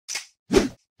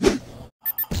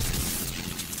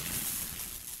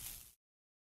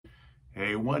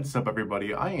Hey, what's up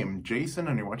everybody? I am Jason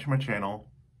and you're watching my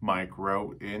channel,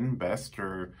 Micro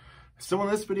Investor. So in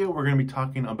this video, we're going to be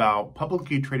talking about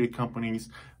publicly traded companies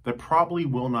that probably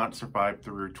will not survive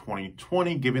through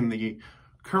 2020 given the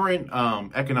current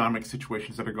economic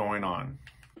situations that are going on.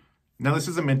 Now, this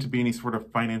isn't meant to be any sort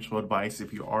of financial advice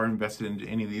if you are invested into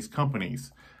any of these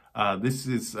companies. This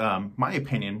is my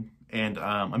opinion, and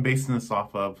I'm basing this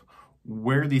off of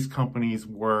where these companies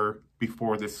were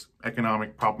before this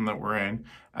economic problem that we're in,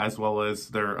 as well as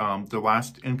their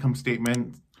last income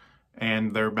statement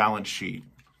and their balance sheet.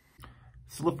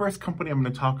 So the first company I'm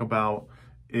going to talk about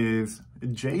is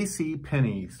J.C.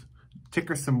 Penney's,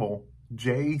 ticker symbol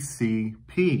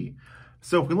JCP.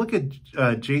 So if we look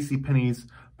at J.C. Penney's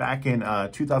back in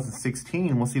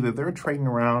 2016, we'll see that they're trading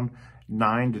around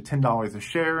 $9 to $10 a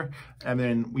share. And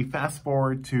then we fast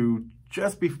forward to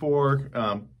just before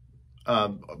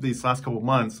these last couple of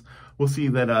months, we'll see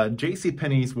that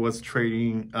JCPenney's was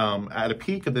trading at a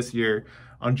peak of this year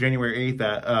on January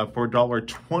 8th for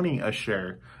 $1.20 a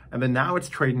share. And then now it's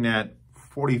trading at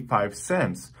 45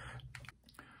 cents.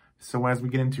 So as we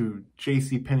get into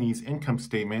JCPenney's income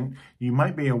statement, you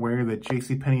might be aware that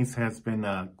JCPenney's has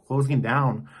been closing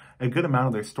down a good amount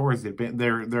of their stores.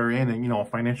 They're in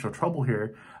financial trouble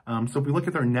here. So if we look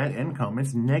at their net income,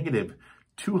 it's negative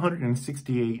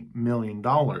 $268 million.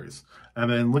 And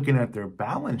then looking at their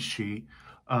balance sheet,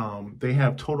 they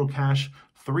have total cash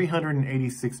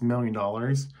 $386 million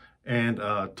and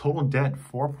total debt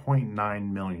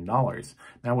 $4.9 million.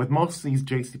 Now, with most of these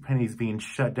JCPenney's being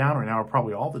shut down right now, or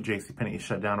probably all the JCPenney's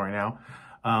shut down right now,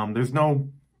 there's no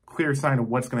clear sign of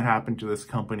what's going to happen to this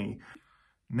company.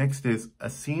 Next is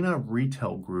Ascena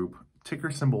Retail Group, ticker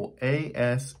symbol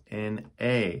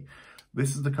ASNA.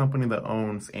 This is the company that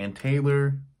owns Ann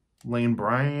Taylor, Lane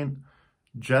Bryant,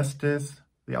 Justice.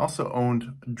 They also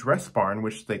owned Dress Barn,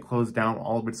 which they closed down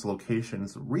all of its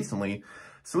locations recently.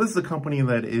 So this is a company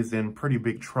that is in pretty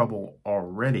big trouble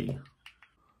already.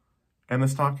 And the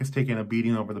stock has taken a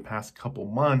beating over the past couple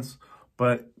months,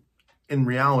 but in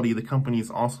reality, the company is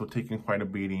also taking quite a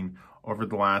beating over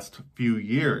the last few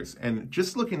years. And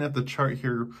just looking at the chart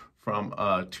here from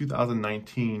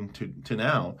 2019 to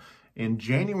now, in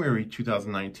January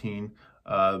 2019,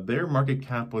 their market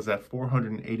cap was at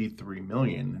 $483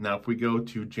 million. Now, if we go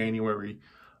to January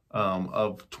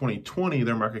of 2020,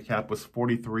 their market cap was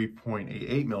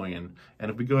 $43.88 million.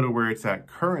 And if we go to where it's at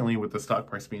currently with the stock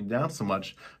price being down so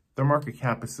much, their market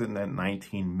cap is sitting at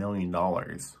 $19 million.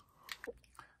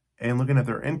 And looking at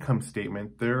their income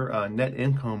statement, their net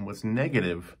income was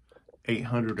negative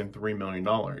 $803 million.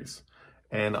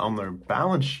 And on their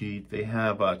balance sheet, they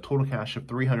have a total cash of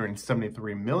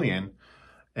 $373 million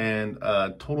and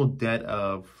a total debt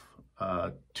of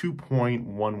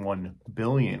 $2.11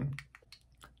 billion.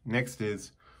 Next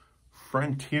is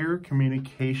Frontier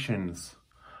Communications,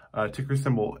 ticker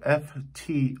symbol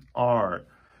FTR.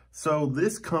 So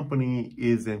this company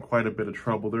is in quite a bit of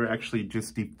trouble. They're actually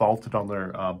just defaulted on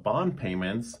their bond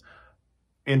payments.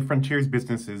 And Frontier's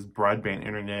businesses, broadband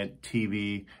internet,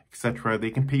 TV, etc.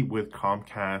 They compete with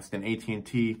Comcast and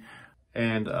AT&T.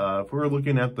 And if we're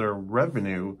looking at their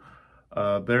revenue,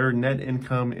 their net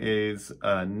income is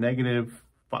negative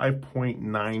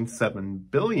 $5.97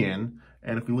 billion.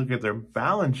 And if we look at their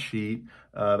balance sheet,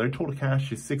 their total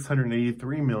cash is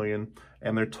 $683 million,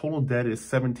 and their total debt is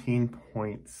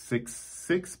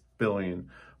 $17.66 billion.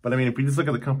 But I mean, if we just look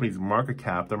at the company's market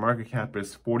cap, their market cap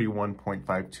is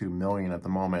 $41.52 million at the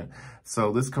moment.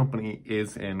 So this company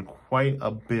is in quite a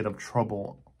bit of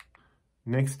trouble.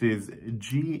 Next is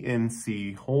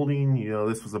GNC Holding. You know,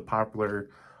 this was a popular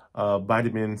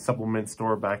vitamin supplement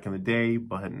store back in the day,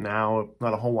 but now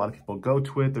not a whole lot of people go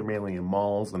to it. They're mainly in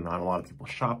malls and not a lot of people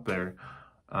shop there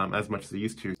as much as they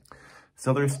used to.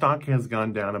 So their stock has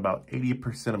gone down about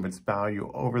 80% of its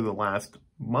value over the last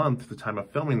month, the time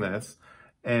of filming this.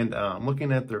 And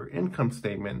looking at their income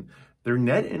statement, their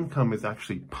net income is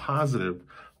actually positive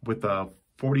with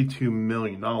 $42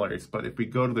 million. But if we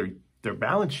go to their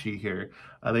balance sheet here,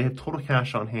 they have total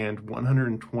cash on hand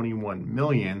 $121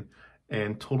 million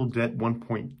and total debt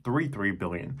 $1.33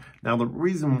 billion. Now, the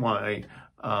reason why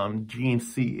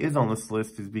GNC is on this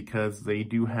list is because they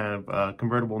do have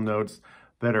convertible notes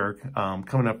that are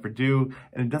coming up for due,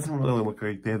 and it doesn't really look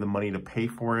like they have the money to pay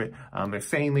for it. They're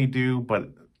saying they do, but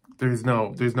there's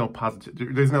no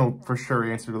for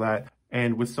sure answer to that.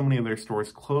 And with so many of their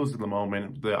stores closed at the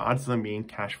moment, the odds of them being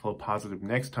cash flow positive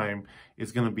next time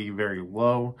is going to be very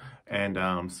low.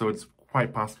 And so it's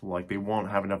quite possible like they won't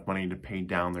have enough money to pay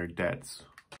down their debts.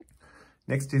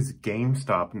 Next is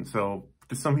GameStop. And so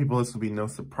to some people, this will be no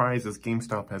surprise as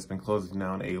GameStop has been closing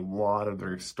down a lot of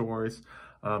their stores.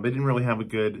 They didn't really have a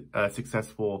good,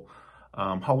 successful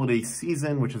holiday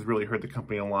season, which has really hurt the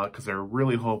company a lot because they're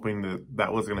really hoping that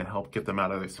that was going to help get them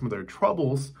out of some of their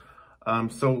troubles.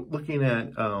 So looking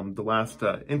at the last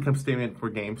income statement for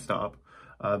GameStop,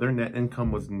 their net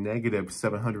income was negative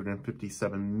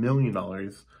 $757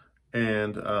 million.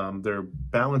 And their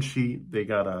balance sheet, they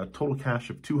got a total cash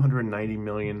of $290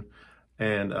 million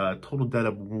and a total debt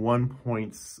of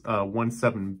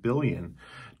 $1.17 billion.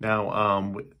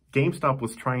 Now, GameStop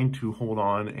was trying to hold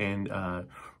on and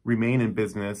remain in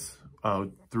business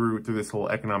through this whole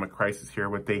economic crisis here,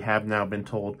 but they have now been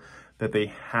told that they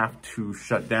have to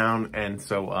shut down, and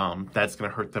so that's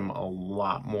going to hurt them a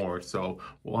lot more. So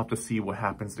we'll have to see what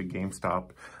happens to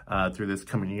GameStop through this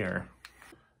coming year.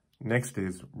 Next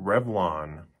is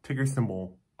Revlon, ticker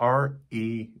symbol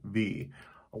REV.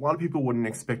 A lot of people wouldn't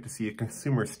expect to see a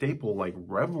consumer staple like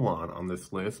Revlon on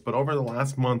this list, but over the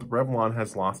last month, Revlon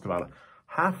has lost about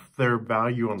half their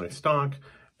value on their stock.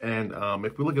 And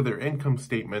if we look at their income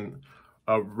statement,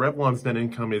 Revlon's net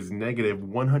income is negative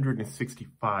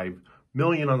 $165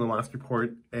 million on the last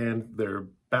report, and their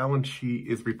balance sheet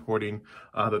is reporting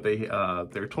that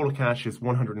their total cash is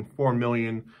 $104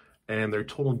 million, and their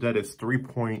total debt is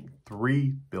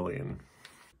 $3.3 billion.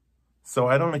 So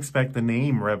I don't expect the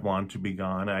name Revlon to be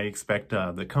gone. I expect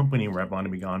the company Revlon to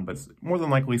be gone, but more than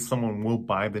likely someone will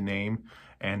buy the name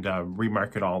and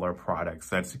remarket all their products.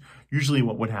 That's usually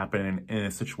what would happen in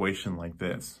a situation like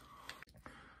this.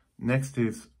 Next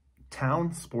is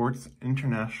Town Sports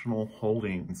International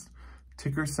Holdings,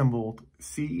 ticker symbol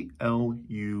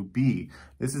CLUB.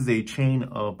 This is a chain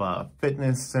of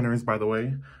fitness centers, by the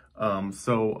way.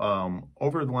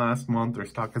 Over the last month, their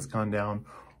stock has gone down,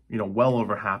 well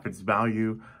over half its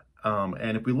value.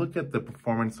 And if we look at the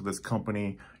performance of this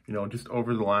company, just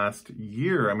over the last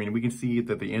year, I mean, we can see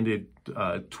that they ended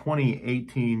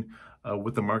 2018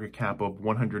 with a market cap of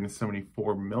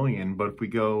 174 million. But if we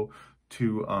go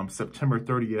to September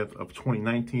 30th of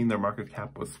 2019, their market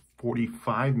cap was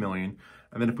 45 million.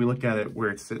 And then if we look at it where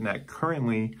it's sitting at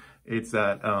currently, it's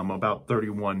at about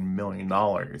 $31 million.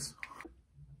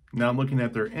 Now looking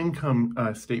at their income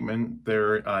statement,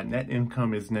 their net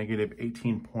income is negative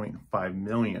 18.5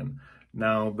 million.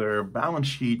 Now their balance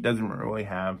sheet doesn't really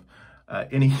have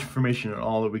any information at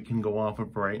all that we can go off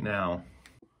of right now.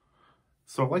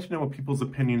 So I'd like to know what people's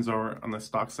opinions are on the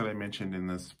stocks that I mentioned in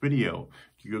this video.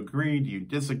 Do you agree? Do you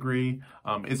disagree?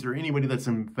 Is there anybody that's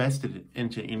invested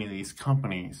into any of these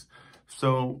companies?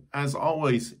 So as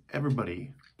always,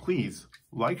 everybody, please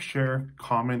like, share,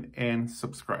 comment, and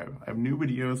subscribe. I have new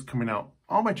videos coming out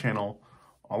on my channel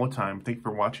all the time. Thank you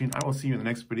for watching. I will see you in the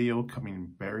next video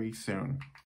coming very soon.